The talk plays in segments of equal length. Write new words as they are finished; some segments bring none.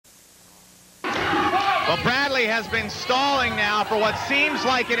Well, Bradley has been stalling now for what seems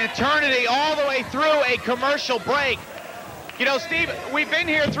like an eternity, all the way through a commercial break. You know, Steve, we've been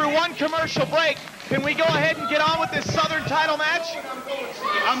here through one commercial break. Can we go ahead and get on with this Southern title match?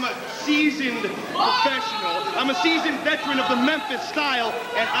 I'm a seasoned professional. I'm a seasoned veteran of the Memphis style,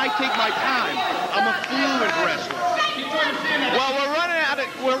 and I take my time. I'm a fluid wrestler. Well, we're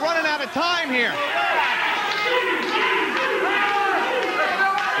running out of time here.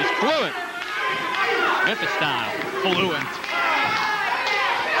 He's fluent. Memphis style. Fluent.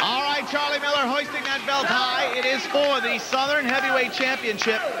 All right, Charlie Miller hoisting that belt high. It is for the Southern Heavyweight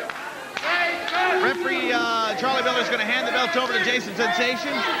Championship. Referee Charlie Miller is going to hand the belt over to Jason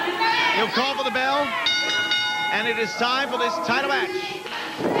Sensation. He'll call for the bell, and it is time for this title match.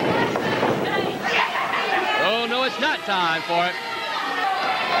 Oh, no, it's not time for it.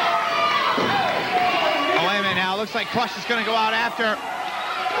 Oh, wait a minute now. Looks like Krush is going to go out after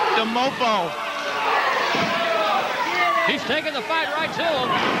the Mofo. He's taking the fight right to him.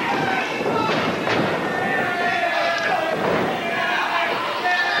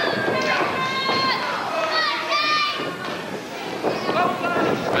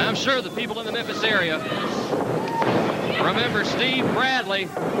 I'm sure the people in the Memphis area remember Steve Bradley.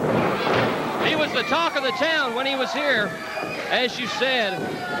 He was the talk of the town when he was here, as you said,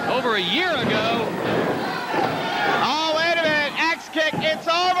 over a year ago. Oh, wait a minute. Axe kick. It's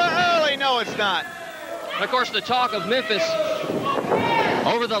over early. No, it's not. Of course, the talk of Memphis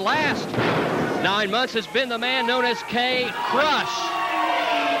over the last 9 months has been the man known as Krush.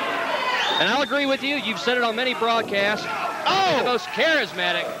 And I'll agree with you. You've said it on many broadcasts. Oh! The most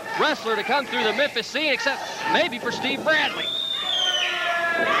charismatic wrestler to come through the Memphis scene, except maybe for Steve Bradley.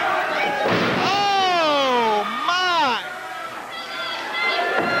 Oh, my!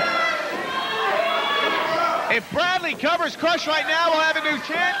 If Bradley covers Krush right now, we'll have a new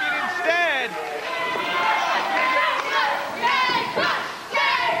champion instead.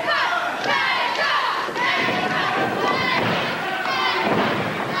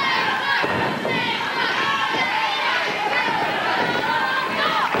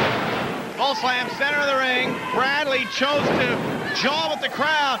 Slam, center of the ring. Bradley chose to jaw with the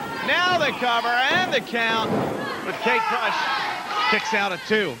crowd. Now the cover and the count. But Krush kicks out at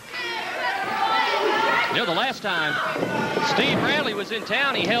 2. You know, the last time Steve Bradley was in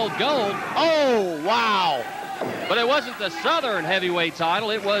town, he held gold. Oh, wow. But it wasn't the Southern heavyweight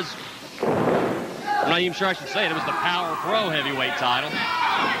title. It was, I'm not even sure I should say it. It was the Power Pro heavyweight title.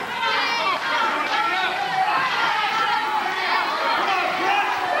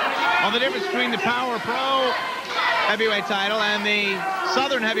 Well, the difference between the Power Pro heavyweight title and the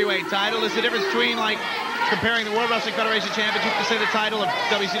Southern heavyweight title is the difference between, like, comparing the World Wrestling Federation Championship to, say, the title of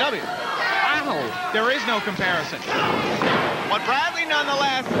WCW. Wow. There is no comparison. But Bradley,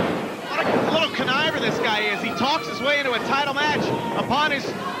 nonetheless, what a little conniver this guy is. He talks his way into a title match upon his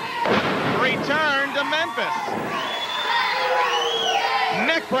return to Memphis.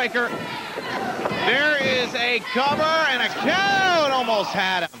 Neckbreaker. There is a cover and a count. Almost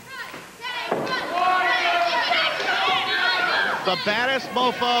had him. The baddest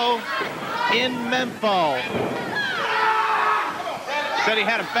mofo in Memphis. Said he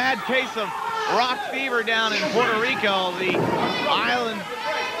had a bad case of rock fever down in Puerto Rico, the island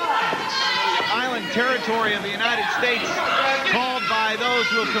territory of the United States, called by those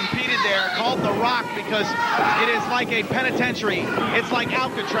who have competed there, called the Rock because it is like a penitentiary. It's like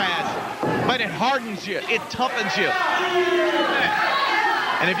Alcatraz, but it hardens you, it toughens you.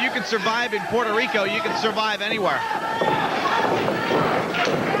 And if you can survive in Puerto Rico, you can survive anywhere.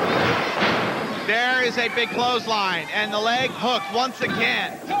 There is a big clothesline, and the leg hooked once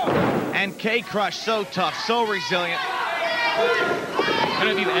again. And Krush, so tough, so resilient. And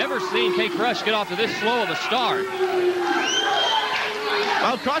have you ever seen Krush get off to this slow of a start?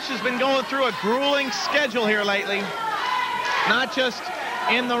 Well, Krush has been going through a grueling schedule here lately. Not just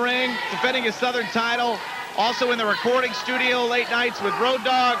in the ring, defending his Southern title, also in the recording studio, late nights with Road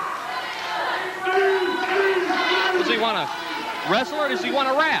Dogg. Does he want to wrestle or does he want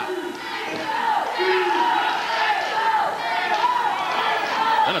to rap?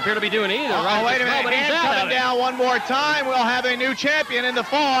 Doesn't appear to be doing either. Oh, wait a minute. Hand coming down one more time. We'll have a new champion in the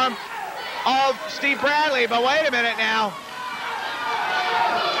form of Steve Bradley. But wait a minute now.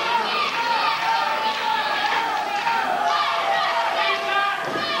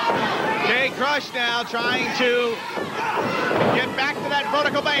 Krush now trying to get back to that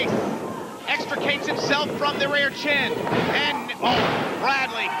vertical base. Extricates himself from the rear chin. And, oh,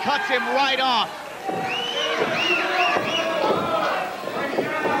 Bradley cuts him right off.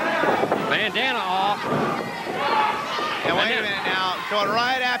 Bandana off. And wait a minute now, going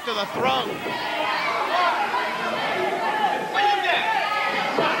right after the throat.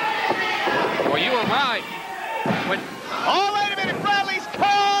 you were right. Oh, wait a minute. Bradley's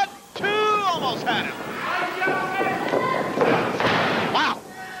caught. 2 almost had him. Wow.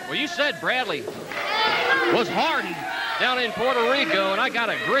 Well, you said Bradley was hardened down in Puerto Rico, and I got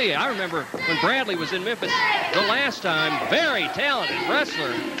to agree. I remember when Bradley was in Memphis the last time, very talented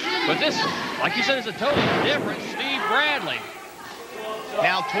wrestler. But this, like you said, is a totally different Steve Bradley.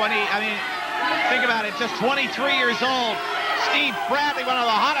 Now think about it, just 23 years old. Steve Bradley, one of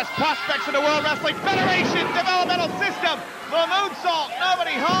the hottest prospects in the World Wrestling Federation developmental system. The moonsault,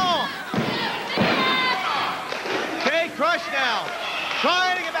 nobody home. Krush now,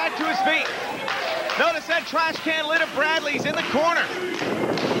 trying to get back to his feet. Notice that trash can lid of Bradley's in the corner.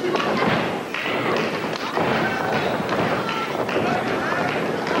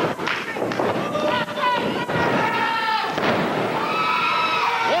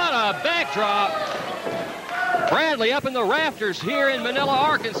 What a backdrop. Bradley up in the rafters here in Manila,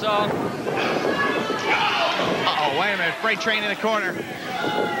 Arkansas. Uh-oh, wait a minute. Freight train in the corner.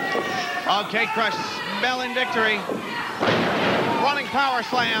 Okay, Krush smelling victory. Running power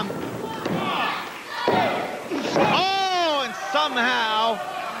slam. Oh, and somehow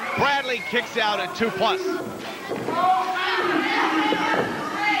Bradley kicks out at 2+.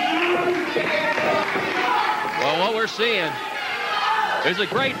 Well, what we're seeing is a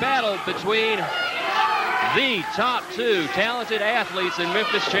great battle between the top 2 talented athletes in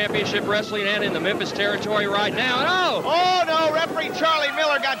Memphis Championship Wrestling and in the Memphis territory right now. And oh no, referee Charlie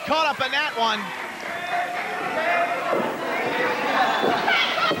Miller got caught up in that one.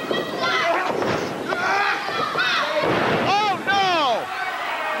 Oh no!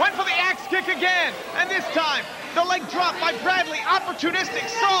 Went for the axe kick again, and this time the leg drop by Bradley. Opportunistic,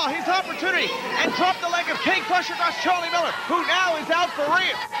 saw his opportunity and dropped the leg of Krush across Charlie Miller, who now is out for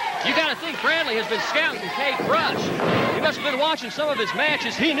real. you got to think Bradley has been scouting Krush. He must have been watching some of his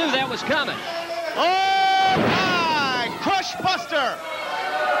matches. He knew that was coming. Oh my! Krush Buster!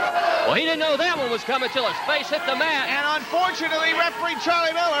 Well, he didn't know that one was coming till his face hit the mat. And unfortunately, referee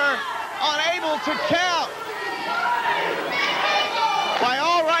Charlie Miller unable to count. By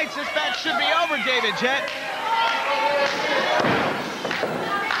all rights, this match should be over, David Jett.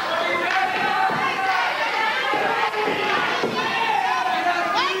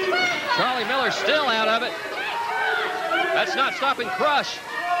 Charlie Miller still out of it. That's not stopping Krush.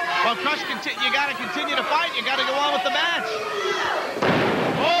 Well, Krush, you got to continue to fight. You got to go on with the match.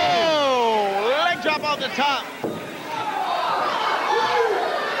 Oh, leg drop off the top.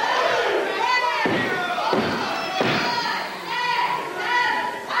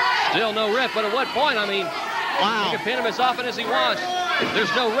 Still no ref, but at what point? I mean, wow. He can pin him as often as he wants.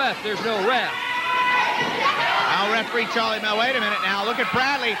 There's no ref. There's no ref. Now referee Charlie Miller. Wait a minute now. Look at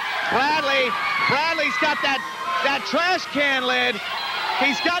Bradley. Bradley's got that trash can lid.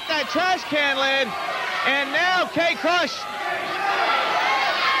 He's got that trash can lid. And now Krush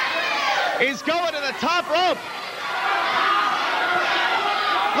is going to the top rope.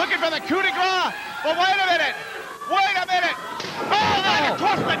 Looking for the coup de grace. But wait a minute. Wait a minute. Oh, right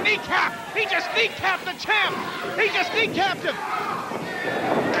across the kneecap. He just kneecapped the champ. He just kneecapped him.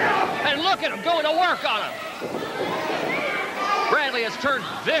 And look at him going to work on him. Bradley has turned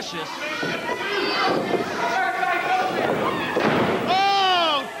vicious.